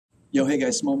Yo, hey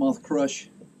guys, SmallmouthCrush.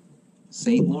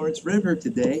 St. Lawrence River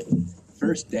today.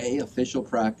 First day, official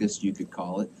practice, you could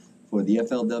call it, for the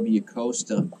FLW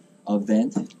Costa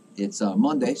event. It's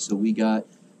Monday, so we got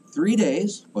 3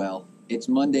 days. Well, it's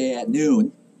Monday at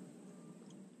noon.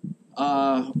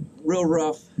 Real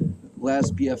rough.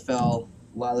 Last BFL,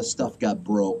 a lot of stuff got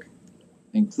broke,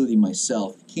 including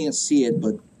myself. Can't see it,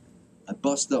 but I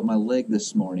busted up my leg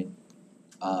this morning.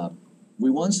 We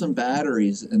won some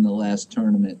batteries in the last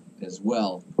tournament as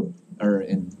well, or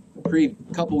in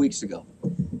a couple weeks ago.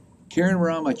 Carrying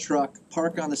around my truck,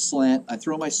 park on the slant. I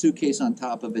throw my suitcase on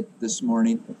top of it this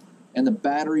morning, and the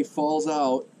battery falls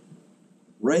out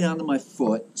right onto my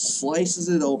foot, slices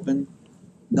it open.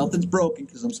 Nothing's broken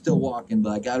because I'm still walking,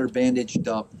 but I got her bandaged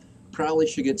up. Probably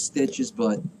should get stitches,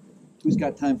 but who's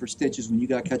got time for stitches when you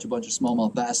got to catch a bunch of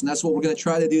smallmouth bass? And that's what we're going to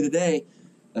try to do today.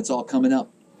 That's all coming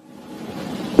up.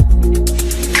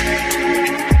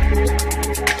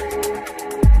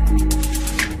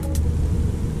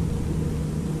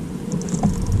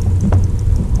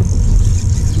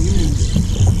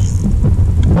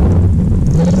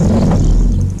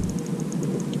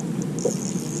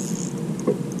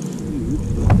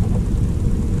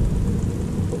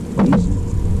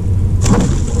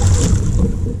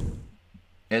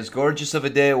 As gorgeous of a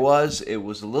day it was a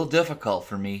little difficult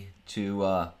for me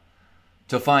to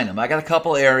find them. I got a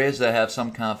couple areas that I have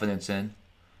some confidence in,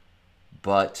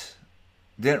 but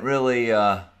didn't really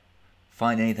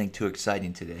find anything too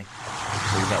exciting today.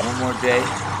 So we got one more day.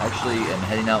 Actually, I'm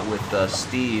heading out with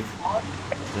Steve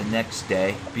the next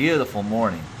day. Beautiful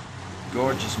morning.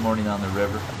 Gorgeous morning on the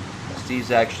river.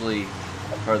 Steve's actually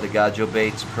part of the Gajo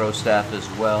Baits pro staff as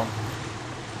well.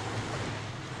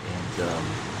 And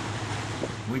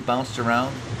we bounced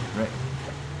around,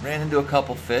 ran into a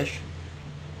couple fish,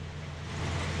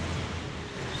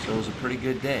 so it was a pretty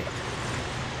good day.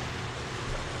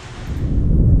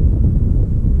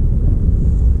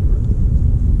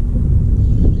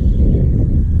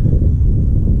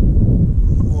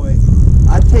 Boy,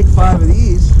 I'd take 5 of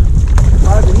these.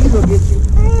 5 of these will get you.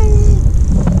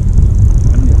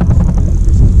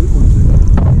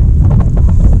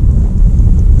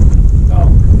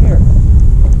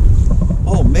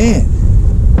 Man,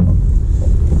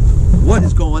 what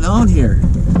is going on here?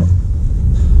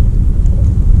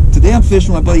 Today I'm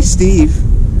fishing with my buddy Steve,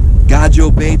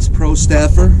 Gajo Baits pro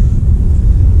staffer,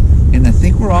 and I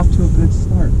think we're off to a good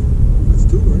start. That's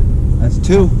 2, right? That's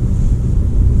 2.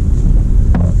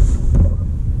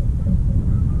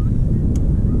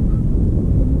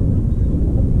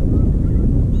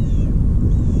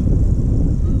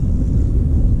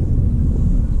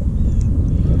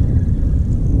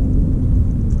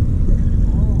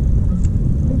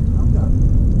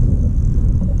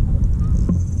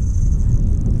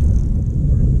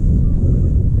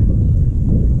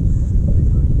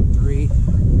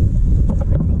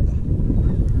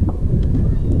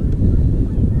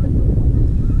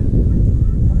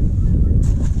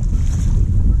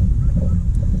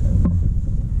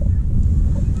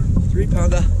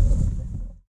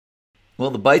 Well,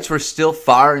 the bites were still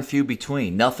far and few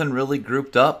between. Nothing really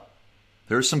grouped up.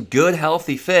 There were some good,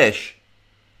 healthy fish,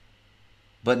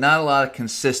 but not a lot of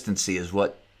consistency is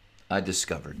what I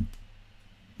discovered.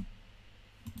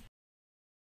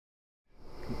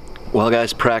 Well,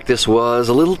 guys, practice was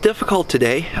a little difficult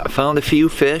today. I found a few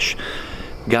fish,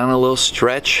 got on a little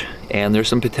stretch, and there's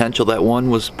some potential that one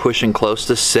was pushing close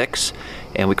to 6,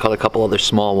 and we caught a couple other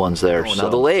small ones there. So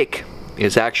the lake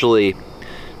is actually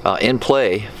in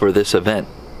play for this event,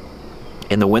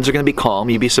 and the winds are going to be calm.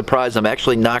 You'd be surprised I'm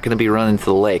actually not going to be running to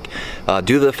the lake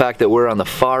due to the fact that we're on the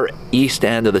far east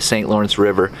end of the St. Lawrence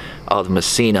River out of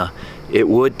Massena. It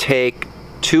would take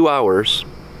 2 hours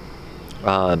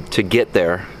to get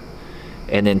there,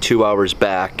 and then 2 hours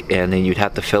back, and then you'd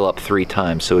have to fill up 3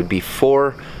 times, so it'd be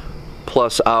 4+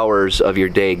 hours of your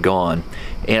day gone.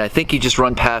 And I think you just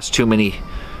run past too many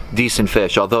decent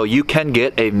fish. Although you can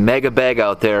get a mega bag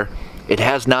out there, it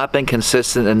has not been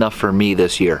consistent enough for me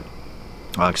this year,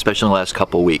 especially in the last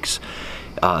couple weeks.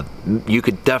 You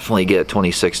could definitely get a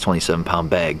 26, 27 pound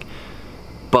bag,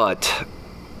 but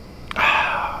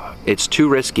it's too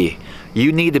risky.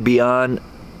 You need to be on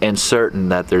and certain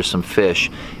that there's some fish,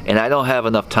 and I don't have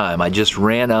enough time. I just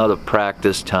ran out of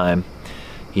practice time.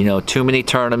 You know, too many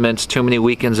tournaments, too many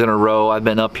weekends in a row. I've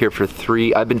been up here for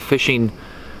 3. I've been fishing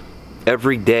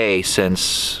every day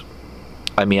since,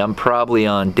 I mean, I'm probably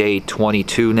on day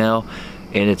 22 now,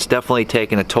 and it's definitely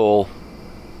taken a toll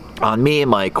on me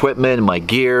and my equipment and my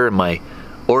gear and my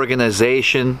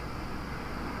organization.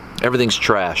 Everything's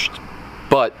trashed.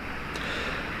 But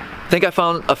I think I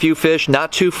found a few fish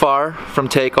not too far from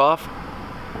takeoff.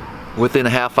 within a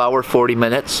half hour, 40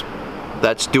 minutes.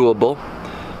 That's doable.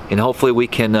 And hopefully we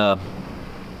can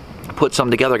put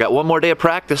something together. I got one more day of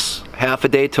practice, half a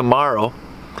day tomorrow.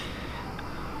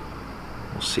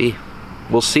 We'll see.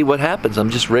 We'll see what happens. I'm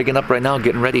just rigging up right now,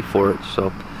 getting ready for it.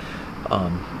 So,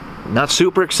 not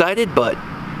super excited, but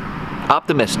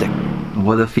optimistic.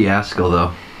 What a fiasco,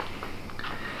 though.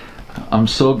 I'm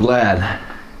so glad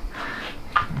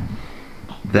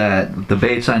that the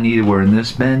baits I needed were in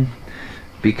this bin,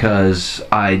 because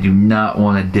I do not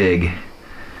want to dig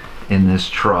in this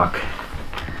truck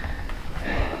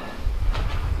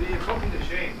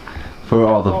for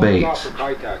all the baits.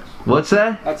 What's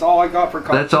that? That's all I got for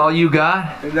Kitex. That's all you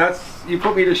got? And you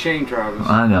put me to shame, Travis.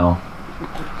 I know.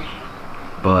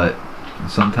 But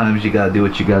sometimes you gotta do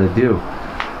what you gotta do.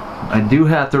 I do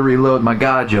have to reload my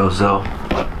gajos though,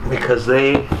 because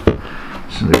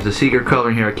so there's a secret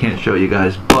color in here I can't show you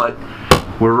guys, but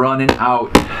we're running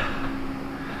out.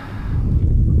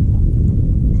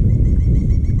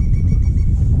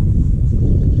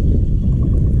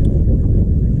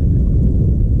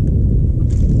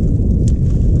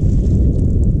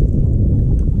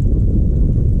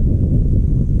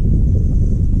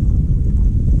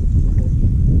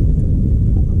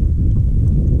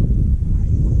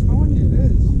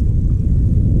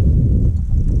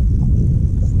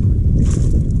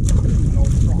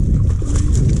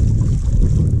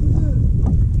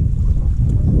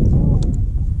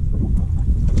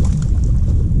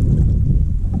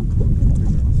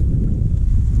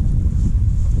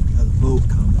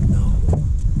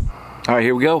 Alright,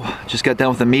 here we go. Just got done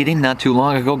with a meeting not too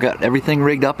long ago. Got everything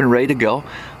rigged up and ready to go.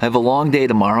 I have a long day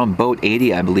tomorrow on boat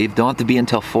 80, I believe. Don't have to be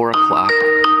until 4 o'clock.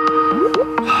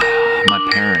 My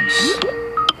parents.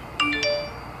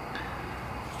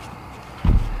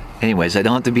 Anyways, I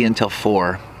don't have to be until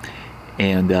 4.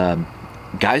 And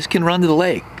guys can run to the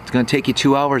lake. It's going to take you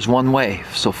 2 hours one way,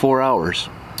 so 4 hours.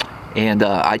 And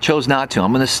I chose not to.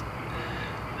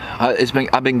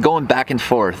 I've been going back and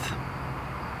forth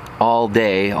all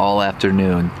day, all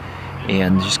afternoon,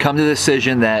 and just come to the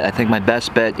decision that I think my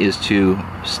best bet is to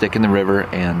stick in the river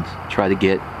and try to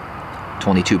get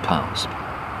 22 pounds.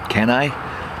 Can I?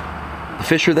 The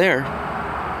fish are there.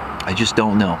 I just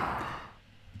don't know.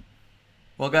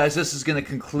 Well guys, this is going to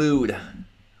conclude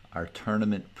our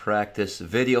tournament practice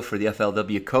video for the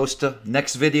FLW Costa.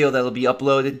 Next video that'll be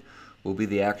uploaded will be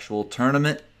the actual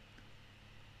tournament.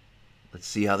 Let's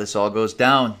see how this all goes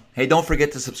down. Hey, don't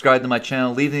forget to subscribe to my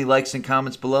channel. Leave any likes and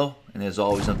comments below. And as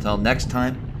always, until next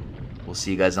time, we'll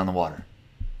see you guys on the water.